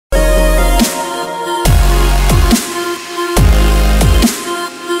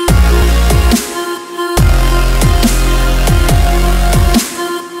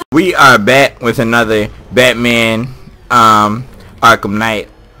We are back with another Batman Arkham Knight.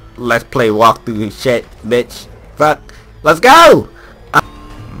 Let's play walk through shit, bitch. Fuck. Let's go!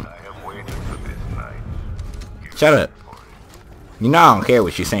 Shut up. You know I don't care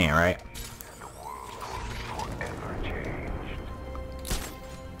what you're saying, right?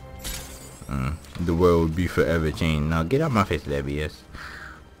 The world would be forever changed. Now get out my face with that BS.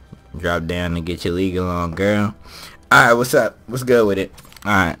 Drop down and get your legal on, girl. Alright, what's up? What's good with it?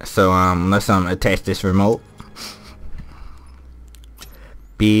 Alright, so let's attach this remote.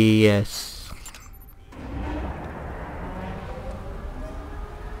 BS.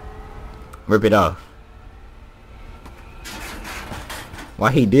 Rip it off.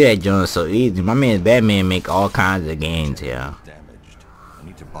 Why he do that joint so easy? My man Batman make all kinds of gains here. Damaged. I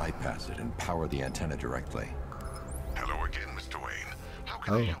need to bypass it and power the antenna directly. Hello again, Mr. Wayne. How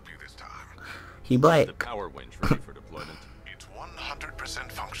can I help you this time? He black. The power winch ready for deployment. It's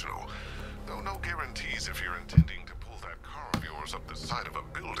 100% functional, though no guarantees if you're intending to pull that car of yours up the side of a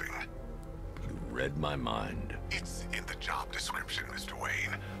building. You read my mind. It's in the job description, Mr.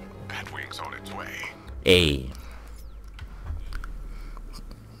 Wayne. Batwing's on its way. Hey.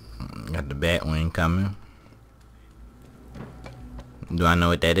 Got the Batwing coming. Do I know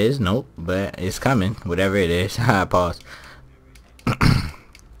what that is? Nope, but it's coming. Whatever it is. Pause.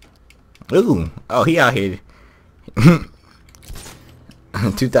 Ooh. Oh, he out here.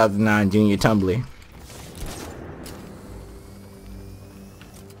 2009 Junior Tumbler.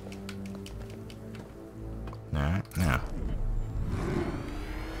 Alright, now.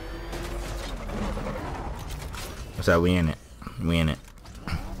 What's up? We in it. We in it.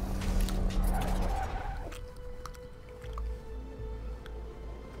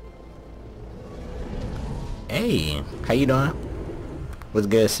 Hey, how you doing? What's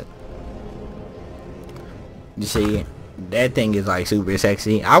good? You see, that thing is like super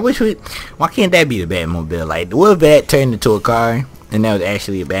sexy. I wish why can't that be the Batmobile? Like, what if that turned into a car and that was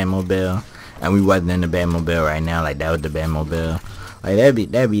actually a Batmobile and we wasn't in the Batmobile right now? Like, that was the Batmobile. Like,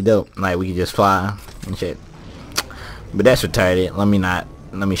 that'd be dope. Like, we could just fly and shit. But that's retarded.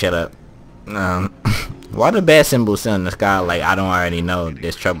 Let me shut up. Why the bat symbol still in the sky? Like, I don't already know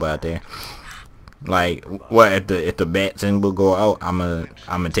there's trouble out there. Like, what if the bat symbol go out?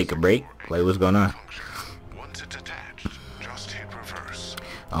 I'ma take a break. Like, what's going on? Once it's attached, just hit reverse.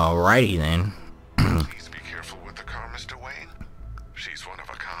 Alrighty then. Please be careful with the car, Mr. Wayne. She's one of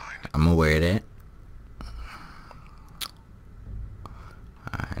a kind. I'm aware of that.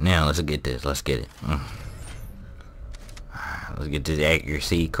 Alright, now let's get this. Let's get it. Let's get this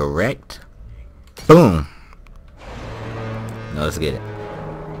accuracy correct. Boom. Now let's get it.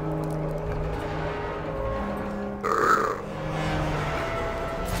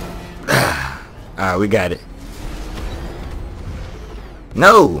 Alright, we got it.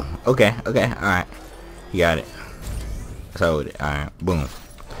 No! Okay, alright. You got it. Let's hold it. Alright, boom.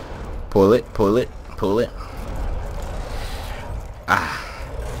 Pull it. Ah.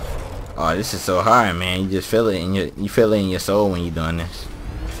 Oh, this is so hard, man. You just feel it in your soul when you're doing this.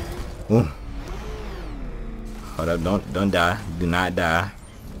 Ooh. Hold up, don't die. Do not die.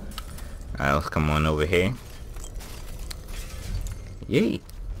 Alright, let's come on over here. Yay.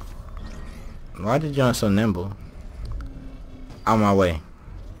 Why did you so nimble? On my way.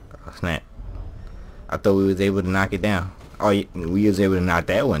 Oh, snap. I thought we was able to knock it down. Oh, we was able to knock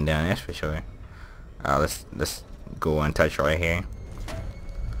that one down, that's for sure. Let's go untouched right here.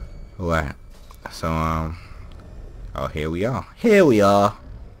 Alright. So, oh, here we are. Here.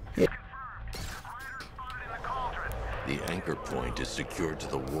 The anchor point is secured to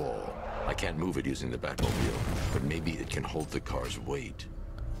the wall. I can't move it using the Batmobile, but maybe it can hold the car's weight.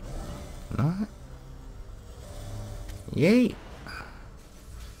 What? Yay.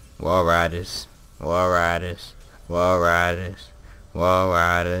 Wall riders.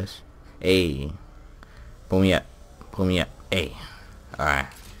 Hey. Pull me up. Hey. Alright.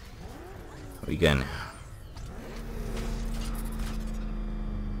 We gonna.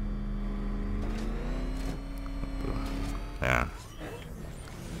 Yeah.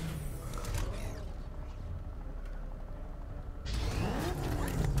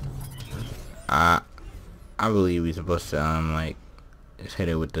 I believe we're supposed to like just hit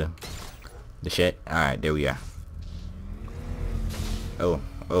it with the shit. Alright, there we are. Oh,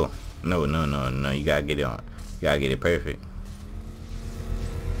 no, you gotta get it on. You gotta get it perfect.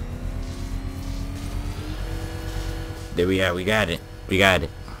 There we are, we got it.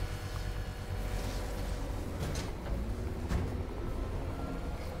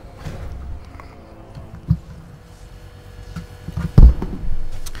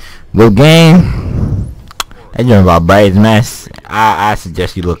 Good game. That joint about bright as mess. I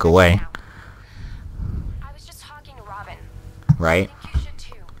suggest you look away. I was just talking to Robin. Right? I think you should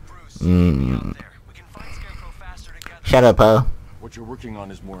too. Mm. Shut up, Ho. What you're working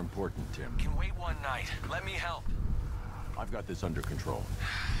on is more important, Tim. Can wait one night. Let me help. I've got this under control.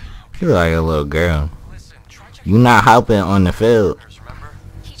 You're like a little girl. Listen, try checking You not helping on the field. remember?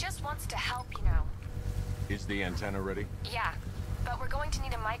 He just wants to help, you know. Is the antenna ready? Yeah, but we're going to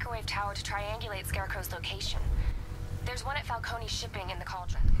need a microwave tower to triangulate Scarecrow's location. There's one at Falcone Shipping in the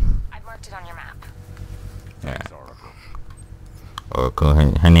Cauldron. I've marked it on your map. Yeah. Thanks, Oracle. Oracle.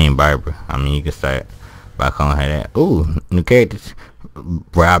 Her name Barbara. I mean, you can start by calling her that. Ooh, new characters.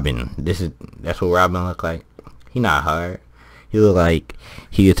 Robin. That's what Robin look like. He not hard. He look like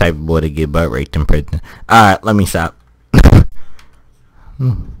he the type of boy to get butt raped in prison. Alright, let me stop.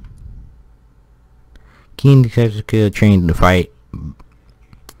 Keen detective skill trained to fight.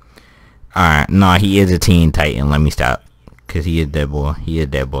 Alright, no, he is a teen titan. Let me stop. Cause he is that boy. He is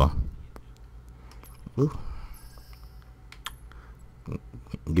that boy. Ooh.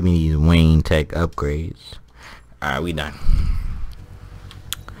 Give me these Wayne Tech upgrades. Alright, we done.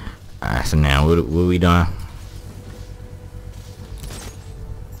 Alright, so now what we doing?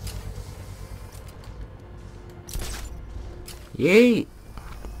 Yay!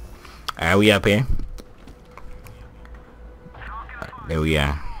 Alright, we up here. There we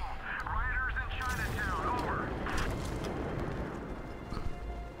are.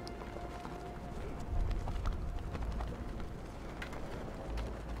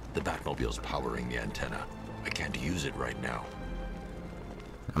 The Batmobile's powering the antenna. I can't use it right now.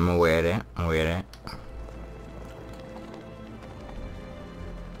 I'm aware of that. I'm aware of that.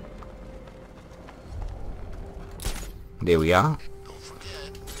 There we are. Don't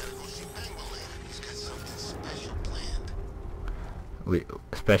forget, gotta go see Penguin. He's got something special planned.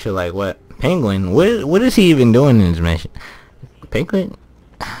 Special like what? Penguin? What is he even doing in this mission? Penguin?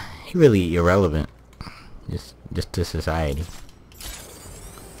 He really irrelevant. Just to society.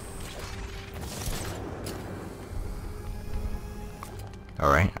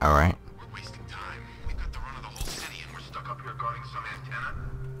 Alright, alright. We're wasting time. We've got the run of the whole city and we're stuck up here guarding some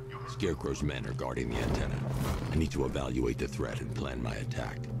antenna. Scarecrow's men are guarding the antenna. I need to evaluate the threat and plan my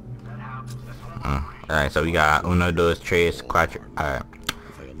attack. Alright, so we got uno, dos, tres, cuatro. Alright.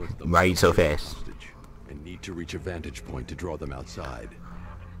 If I alert them, Why are you so they'll fast? hostage, and need to reach a vantage point to draw them outside.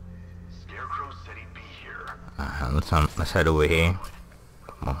 Scarecrow said he'd be here. Let's head over here.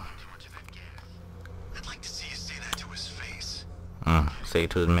 Come on. Too much of that gas. I'd like to see you say that to his face. Say it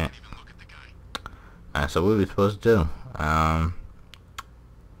to his man. Even look at the guy. Alright, so what are we supposed to do? Let's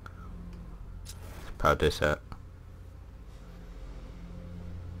power this up.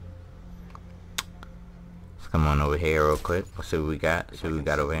 Let's come on over here real quick. Let's see what we got. See what we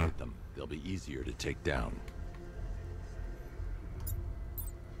got over here. Separate them, they'll be easier to take down.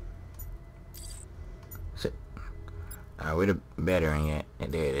 Alright, where the battery at?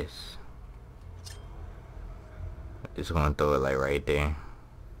 And there it is. Just gonna throw it like right there.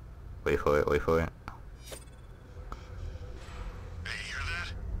 Wait for it, wait for it. Hey, you hear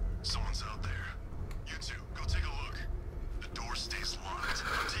that? Someone's out there. You two, go take a look. The door stays locked.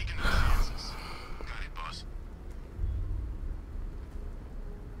 I'm taking no chances. Got it, boss.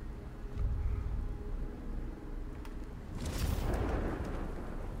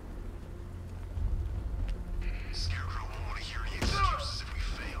 Scarecrow won't want to hear any excuses if we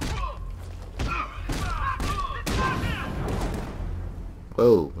fail.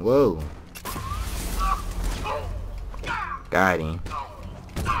 Whoa, whoa. Got him.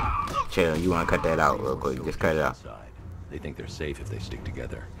 Chill, you wanna cut that out real quick. Just cut it out. Outside. They think they're safe if they stick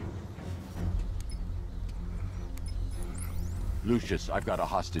together. Lucius, I've got a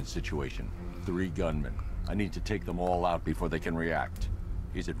hostage situation. 3 gunmen. I need to take them all out before they can react.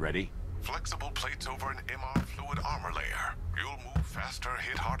 Is it ready? Flexible plates over an MR fluid armor layer. You'll move faster,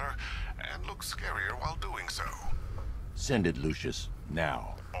 hit harder, and look scarier while doing so. Send it, Lucius.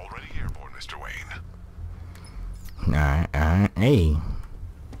 Now. Already airborne, Mr. Wayne. Alright, alright. Hey.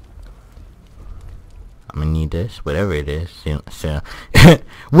 I'm gonna need this, whatever it is. So,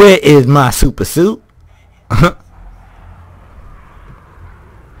 where is my super suit?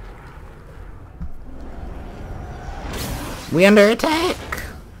 We under attack.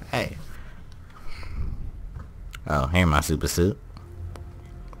 Hey. Oh, here my super suit.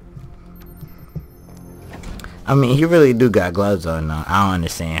 I mean, he really do got gloves on though. I don't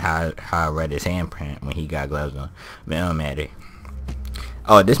understand how I read his handprint when he got gloves on. But it don't matter.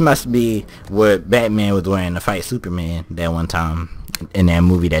 Oh, this must be what Batman was wearing to fight Superman that one time in that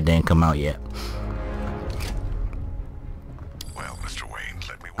movie that didn't come out yet. Well, Mr. Wayne,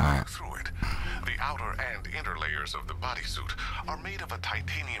 let me walk you through it. The outer and inner layers layers of the bodysuit are made of a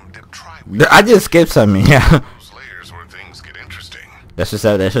titanium dip tri. I just skipped something. Yeah. Those layers where things get interesting. That's what's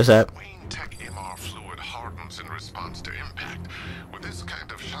up. That's what's up. Wayne Tech MR fluid hardens in response to impact. With this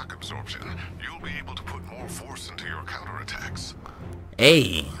kind of shock absorption, you'll be able to put more force into your counterattacks.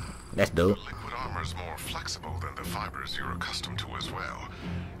 Hey, that's dope. Liquid armor's more flexible than the fibers you're accustomed to as well.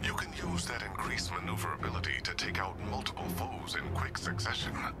 You can use that increased maneuverability to take out multiple foes in quick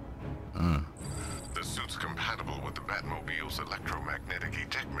succession. The suit's compatible with the Batmobile's electromagnetic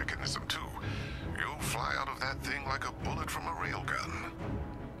eject mechanism too. You'll fly out of that thing like a bullet from a railgun.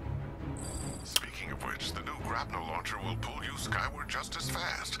 Speaking of which, the new grapnel launcher will pull you skyward just as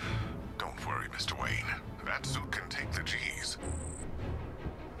fast. Don't worry, Mr. Wayne. That suit can take the G's.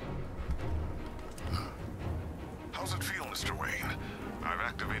 How's it feel, Mr. Wayne? I've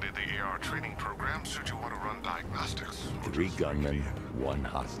activated the AR training program should you want to run diagnostics. 3 gunmen, 1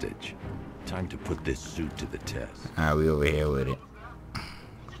 hostage. Time to put this suit to the test. Alright, we over here with it.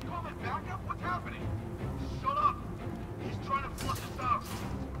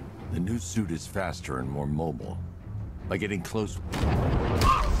 The new suit is faster and more mobile. By getting close...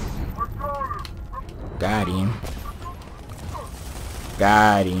 Got him.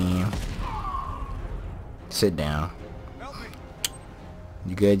 Got him. Sit down.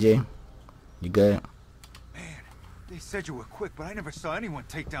 You good, Jay? You good? Man, they said you were quick, but I never saw anyone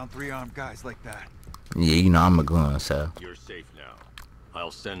take down 3 armed guys like that. Yeah, you know I'm a goon, so. You're safe now. I'll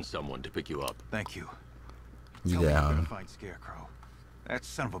send someone to pick you up. Thank you. You Tell me you're gonna got find Scarecrow. That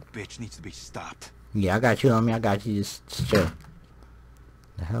son of a bitch needs to be stopped. Yeah, I got you, homie. I got you. Just chill.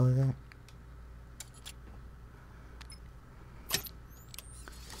 The hell is that?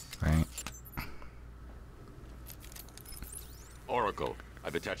 Right. Oracle,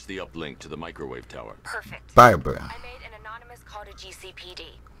 I've attached the uplink to the microwave tower. Perfect. Barbara. I made an anonymous call to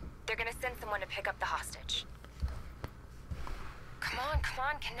GCPD. They're gonna send someone to pick up the hostage. Come on,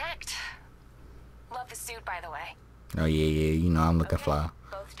 connect. Love the suit, by the way. Oh, yeah. You know I'm looking Okay, fly.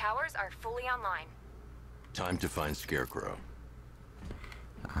 both towers are fully online. Time to find Scarecrow.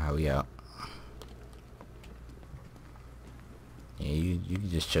 Alright, we out. Yeah, you can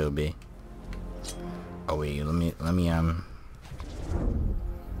just chill, B. Oh wait, let me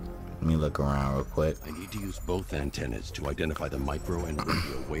look around real quick. I need to use both antennas to identify the micro and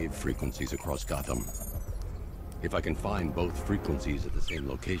radio wave frequencies across Gotham. If I can find both frequencies at the same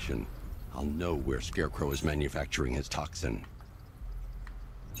location, I'll know where Scarecrow is manufacturing his toxin.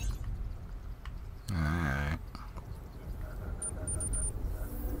 Alright.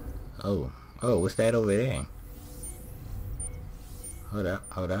 Oh, what's that over there? Hold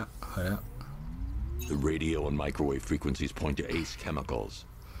up. The radio and microwave frequencies point to Ace Chemicals.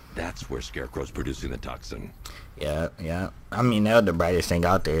 That's where Scarecrow's producing the toxin. Yeah. I mean, they're the brightest thing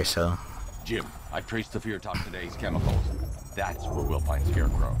out there, so. Jim, I've traced the fear toxin to Ace Chemicals. That's where we'll find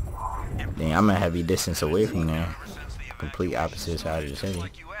Scarecrow. Dang, I'm a heavy distance away from there. Complete opposite side of the city.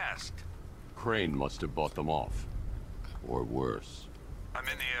 Like you asked. Crane must have bought them off. Or worse. I'm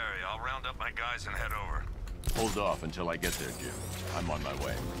in the area. I'll round up my guys and head over. Hold off until I get there, Jim. I'm on my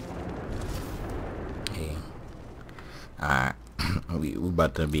way. Hey. Alright. we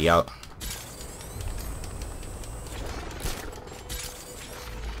about to be out.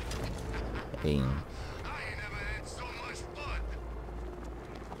 Hey. I ain't never had so much fun.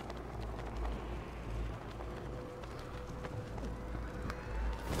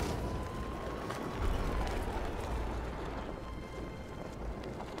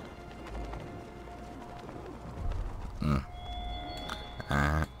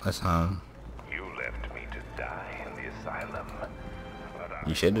 Alright, let's You left me to die in the asylum. But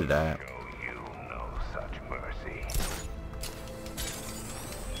You should have died. show you no such mercy.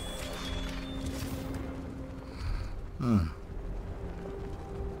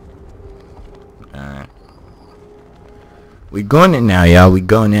 Alright. We going in now, y'all. We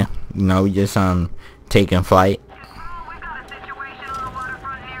going in. You know, we just taking flight. We got a situation on the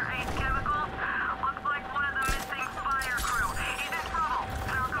waterfront near Ace Chemicals. Looks like one of the missing fire crew. He's in trouble.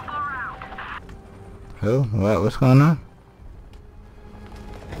 Arkham around. Who? What? What's going on?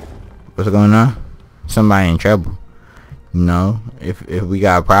 What's going on? Somebody in trouble. You know, if we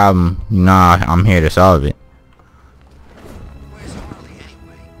got a problem, you know, I'm here to solve it. Where's Harley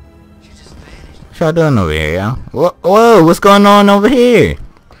anyway? She just vanished. What y'all doing over here, y'all? Whoa, what's going on over here?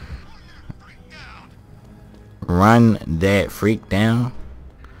 Run that freak down.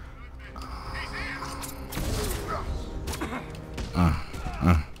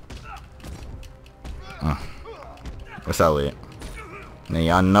 What's up with it? Now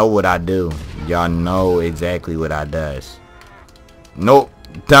y'all know what I do. Y'all know exactly what I does. Nope,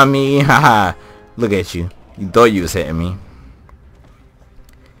 dummy. Haha. Look at you. You thought you was hitting me.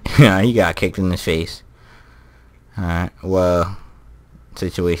 Yeah, he got kicked in the face. Alright, well,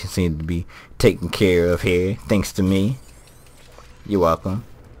 situation seems to be taken care of here, thanks to me. You're welcome.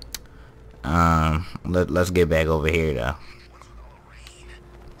 Let's get back over here though.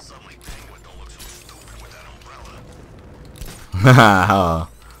 Oh,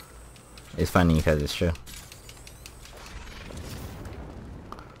 it's funny because it's true.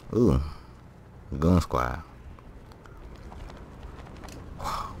 Ooh, Goon Squad.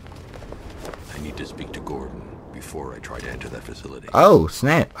 I need to speak to Gordon before I try to enter that facility. Oh,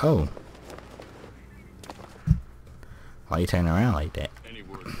 snap. Oh. Why you turning around like that? Any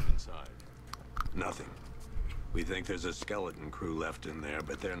word from inside? Nothing. We think there's a skeleton crew left in there,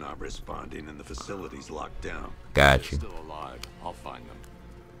 but they're not responding and the facility's locked down. Got you. They're still alive. I'll find them.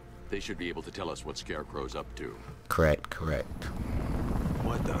 They should be able to tell us what Scarecrow's up to. Correct.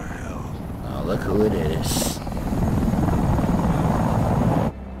 What the hell? Oh, look who it is.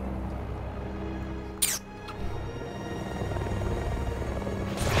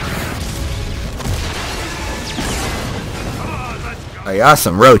 Oh, y'all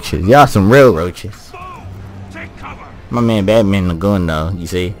some roaches. Y'all some real roaches. My man Batman the gun though, you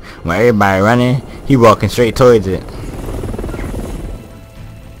see. When everybody running, he walking straight towards it.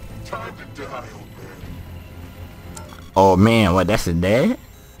 Oh man, what, that's his dad?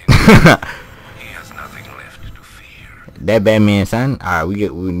 He has nothing left to fear. That Batman son?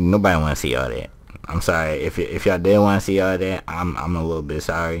 Alright, nobody wanna see all that. I'm sorry. If y'all did wanna see all that, I'm a little bit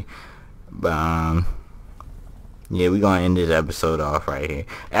sorry. But yeah, we gonna end this episode off right here.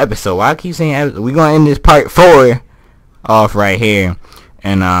 Why I keep saying we gonna end this part 4 off right here.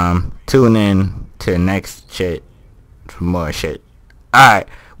 And tune in to the next shit for more shit. Alright,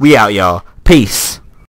 we out y'all. Peace.